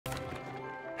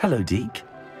Hello, Deke.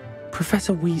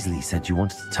 Professor Weasley said you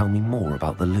wanted to tell me more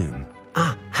about the loom.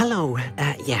 Ah, hello.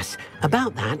 Yes,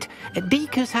 about that,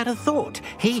 Deke has had a thought.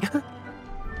 He...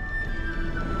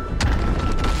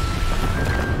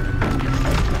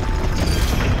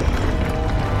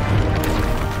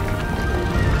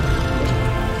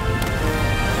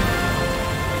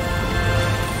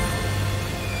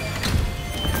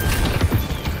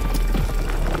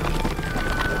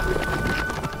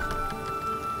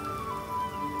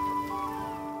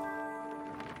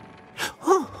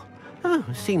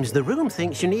 Seems the room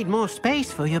thinks you need more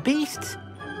space for your beasts.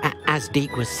 As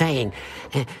Deke was saying,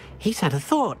 he's had a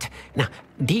thought. Now,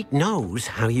 Deke knows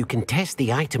how you can test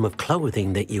the item of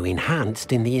clothing that you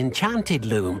enhanced in the enchanted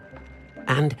loom.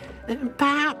 And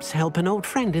perhaps help an old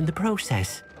friend in the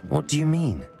process. What do you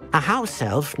mean? A house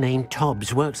elf named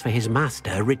Tobbs works for his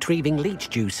master retrieving leech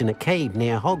juice in a cave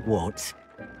near Hogwarts.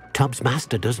 Tobbs'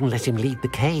 master doesn't let him leave the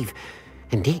cave,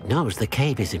 and Deke knows the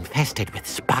cave is infested with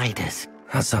spiders.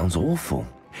 That sounds awful.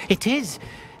 It is.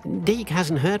 Deke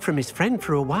hasn't heard from his friend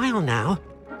for a while now.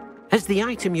 As the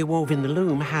item you wove in the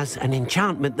loom has an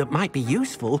enchantment that might be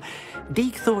useful,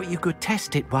 Deke thought you could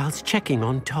test it whilst checking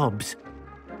on Tobbs.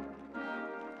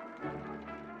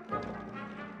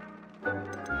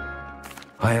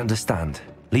 I understand.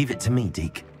 Leave it to me,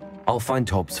 Deke. I'll find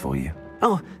Tobbs for you.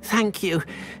 Oh, thank you.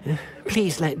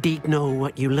 Please let Deke know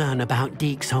what you learn about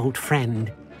Deke's old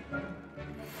friend.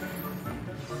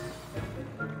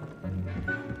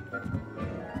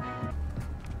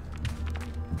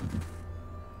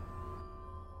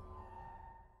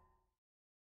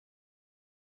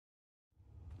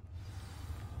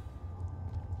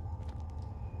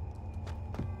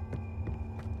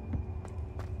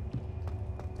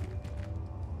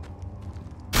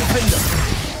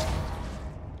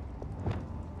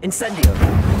 Incendio!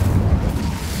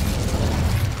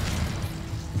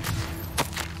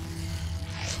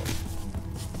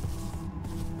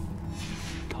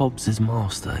 Tobbs'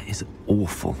 master is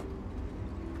awful.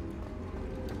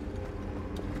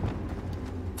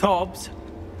 Tobbs?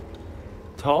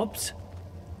 Tobbs?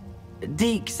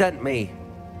 Deke sent me.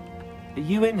 Are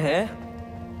you in here?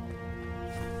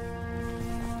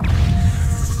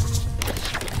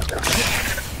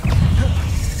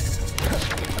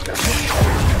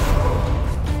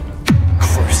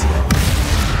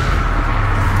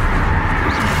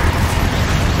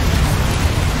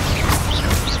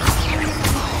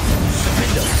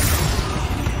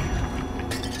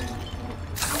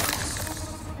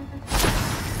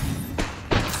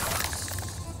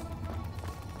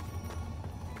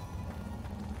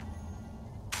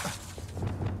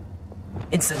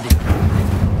 Incendio.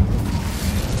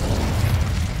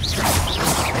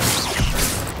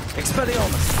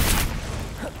 Expelliarmus.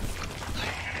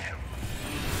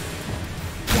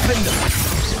 Defender.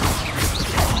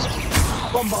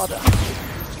 Bombarda.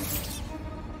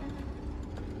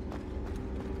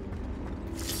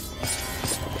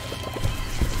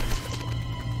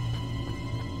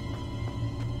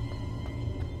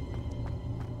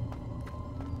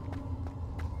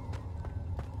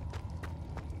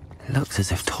 Looks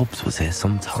as if Tobbs was here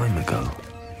some time ago.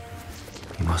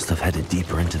 He must have headed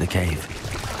deeper into the cave.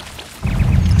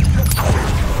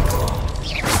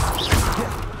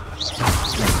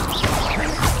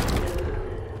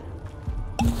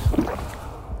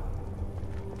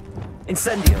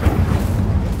 Incendio!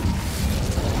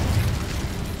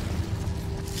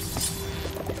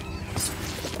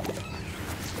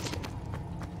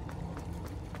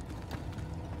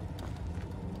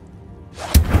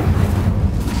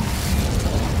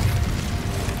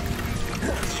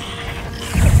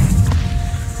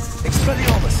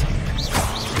 Expelliarmus!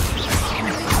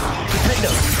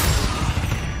 Potato!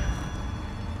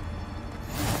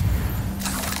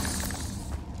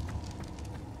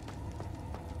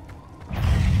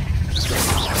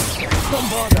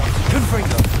 Bombarda!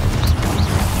 Confringo!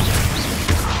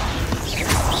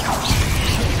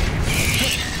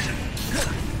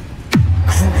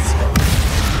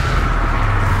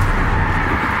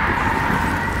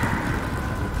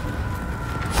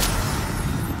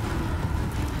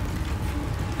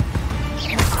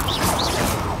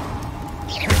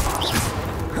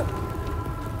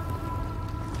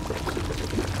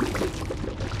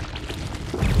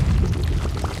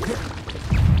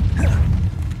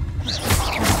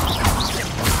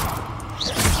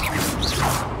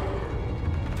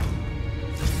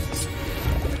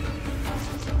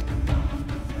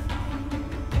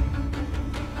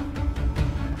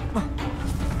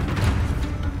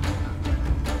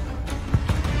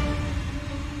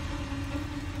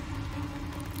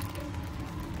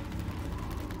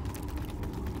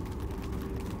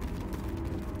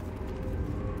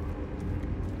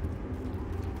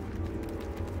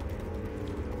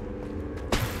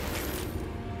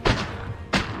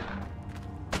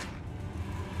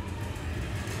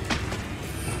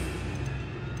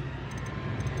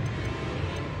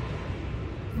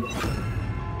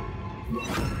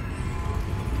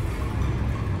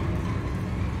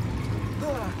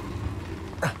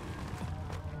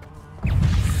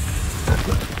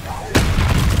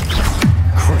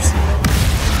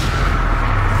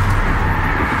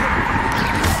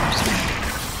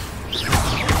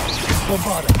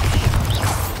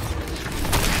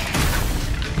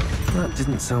 That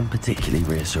didn't sound particularly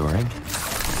reassuring.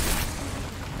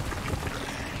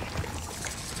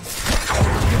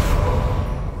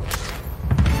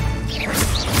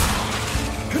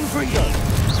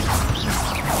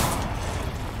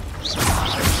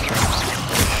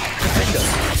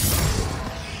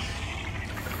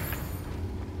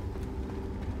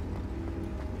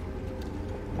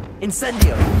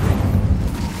 Incendio!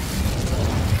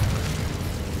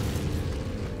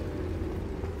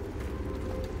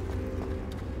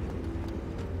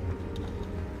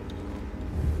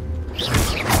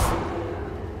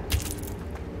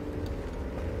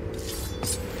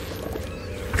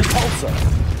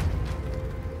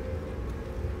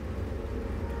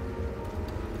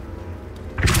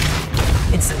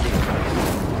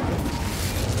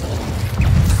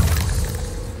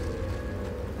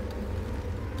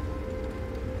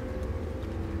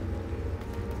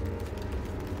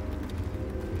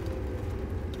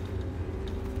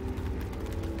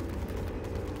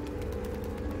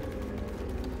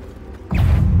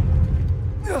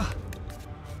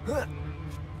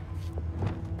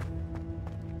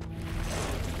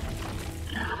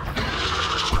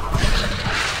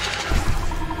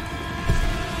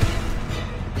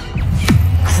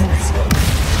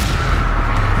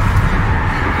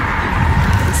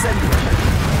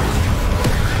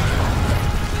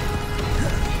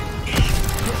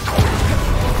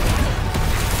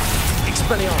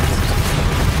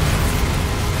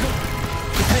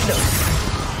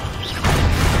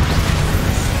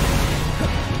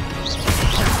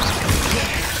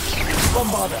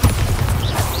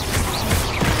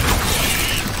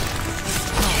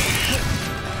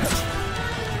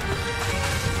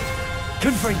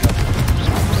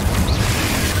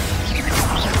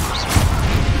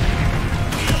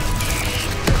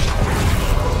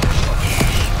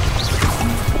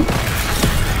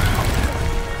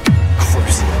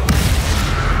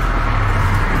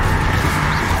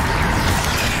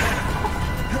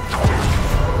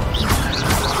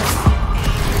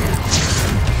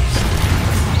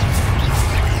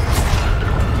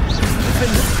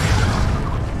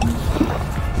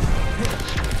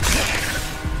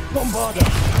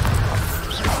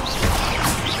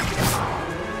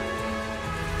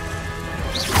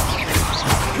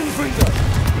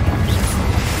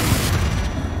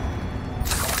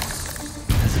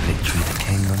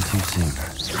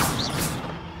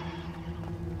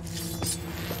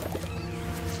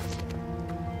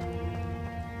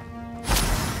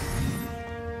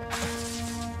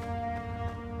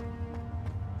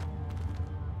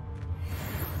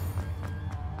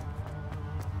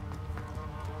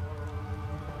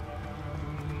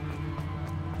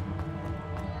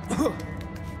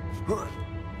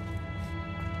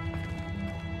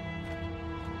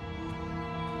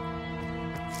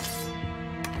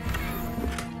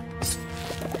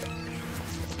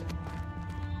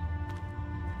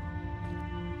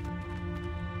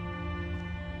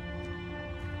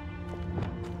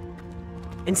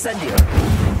 Incendio!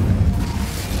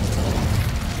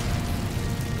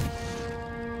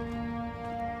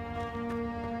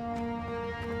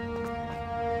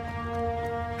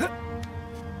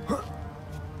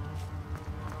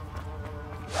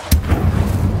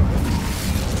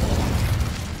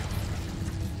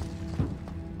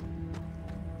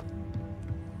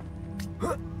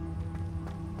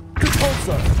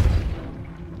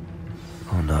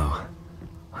 Oh no.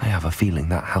 I have a feeling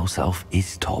that house elf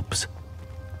is Tobbs.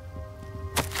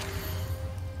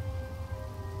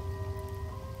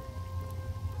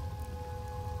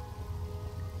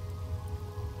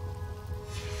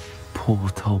 Poor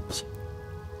Tobbs.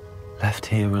 Left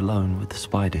here alone with the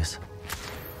spiders.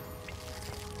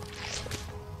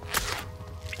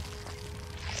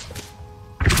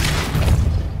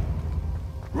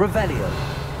 Revelio.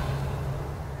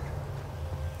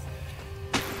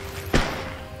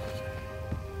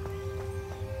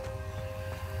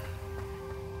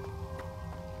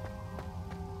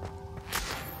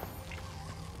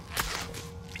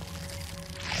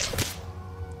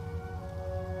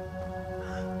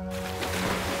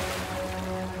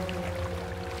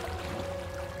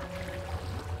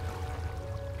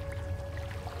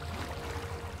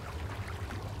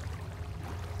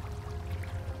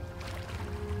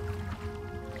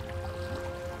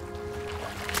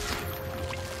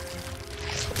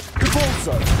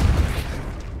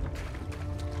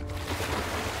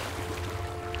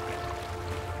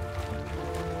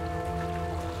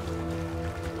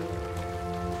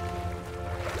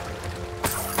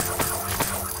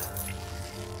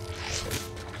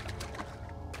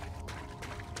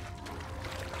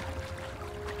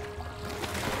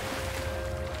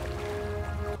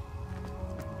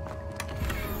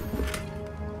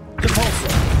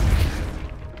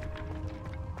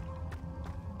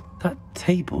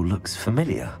 table looks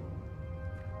familiar.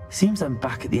 Seems I'm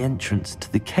back at the entrance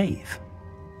to the cave.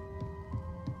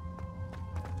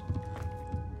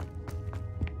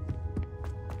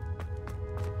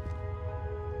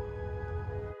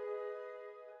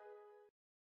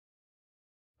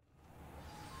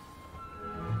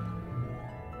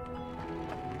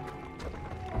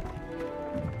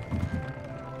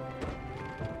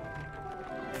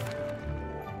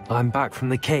 I'm back from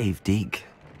the cave, Deke.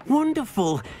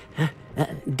 Wonderful.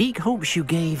 Deke hopes you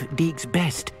gave Deke's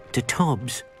best to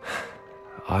Tobbs.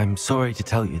 I'm sorry to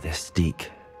tell you this, Deke,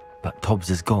 but Tobbs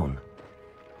is gone.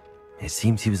 It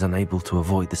seems he was unable to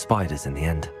avoid the spiders in the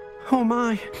end. Oh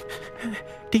my.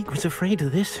 Deke was afraid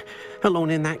of this, alone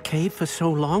in that cave for so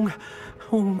long.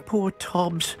 Oh, poor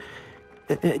Tobbs.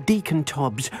 Deke and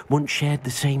Tobbs once shared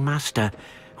the same master.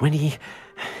 When he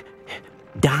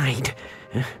died,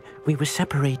 we were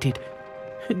separated.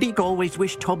 Deke always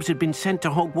wished Tobbs had been sent to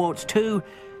Hogwarts too.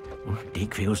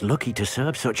 Deke feels lucky to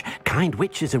serve such kind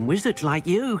witches and wizards like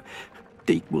you.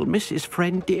 Deke will miss his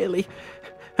friend dearly,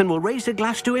 and will raise a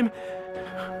glass to him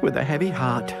with a heavy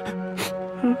heart.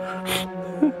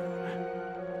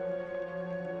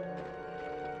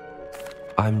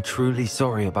 I'm truly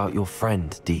sorry about your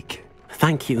friend, Deke.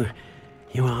 Thank you.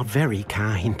 You are very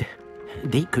kind.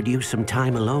 Deke could use some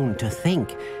time alone to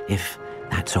think, if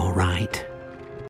that's all right.